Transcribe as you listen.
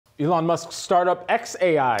Elon Musk's startup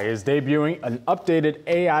xAI is debuting an updated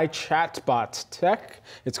AI chatbot tech.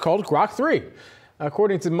 It's called Grok-3.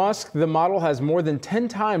 According to Musk, the model has more than 10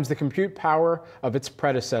 times the compute power of its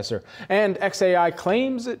predecessor. And xAI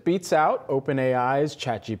claims it beats out OpenAI's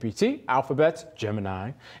ChatGPT, Alphabet's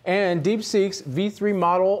Gemini, and DeepSeek's V3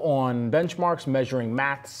 model on benchmarks measuring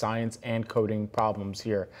math, science, and coding problems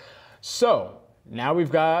here. So, now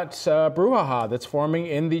we've got brouhaha that's forming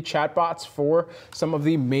in the chatbots for some of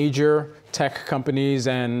the major tech companies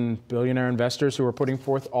and billionaire investors who are putting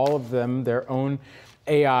forth all of them their own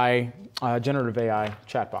AI, generative AI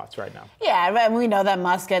chatbots right now. Yeah, and we know that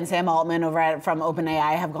Musk and Sam Altman from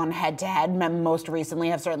OpenAI have gone head-to-head. Most recently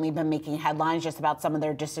have certainly been making headlines just about some of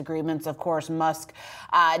their disagreements. Of course, Musk,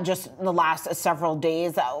 just in the last several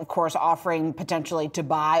days, of course, offering potentially to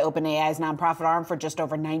buy OpenAI's nonprofit arm for just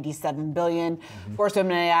over $97 billion. Of course,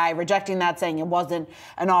 OpenAI rejecting that, saying it wasn't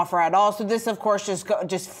an offer at all. So this, of course,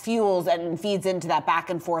 just fuels and feeds into that back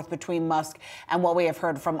and forth between Musk and what we have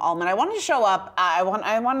heard from Altman. I wanted to show up, I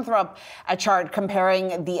want to throw up a chart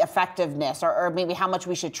comparing the effectiveness or maybe how much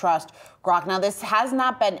we should trust Grok. Now, this has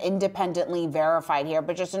not been independently verified here,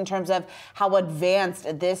 but just in terms of how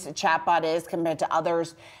advanced this chatbot is compared to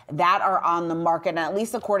others that are on the market, and at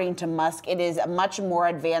least according to Musk, it is much more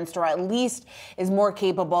advanced, or at least is more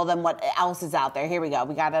capable than what else is out there. Here we go.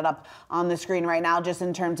 We got it up on the screen right now, just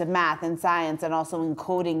in terms of math and science and also in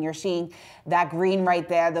coding. You're seeing that green right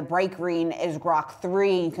there. The bright green is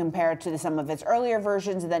Grok-3 compared to some of its earlier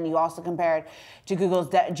versions. And then you also compare it to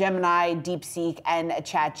Google's Gemini, DeepSeek, and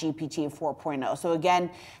ChatGPT 4.0. So again,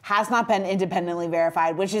 has not been independently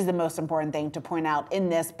verified, which is the most important thing to point out in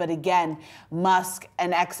this. But again, Musk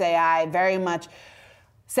and xAI very much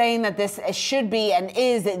saying that this should be and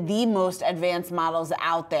is the most advanced models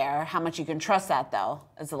out there. How much you can trust that, though,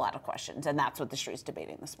 is a lot of questions, and that's what the street's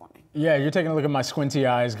debating this morning. Yeah, you're taking a look at my squinty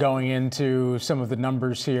eyes going into some of the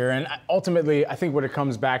numbers here, and ultimately, I think what it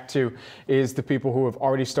comes back to is the people who have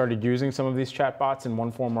already started using some of these chatbots in one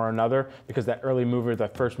form or another, because that early mover,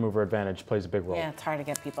 that first mover advantage plays a big role. Yeah, it's hard to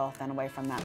get people then away from that.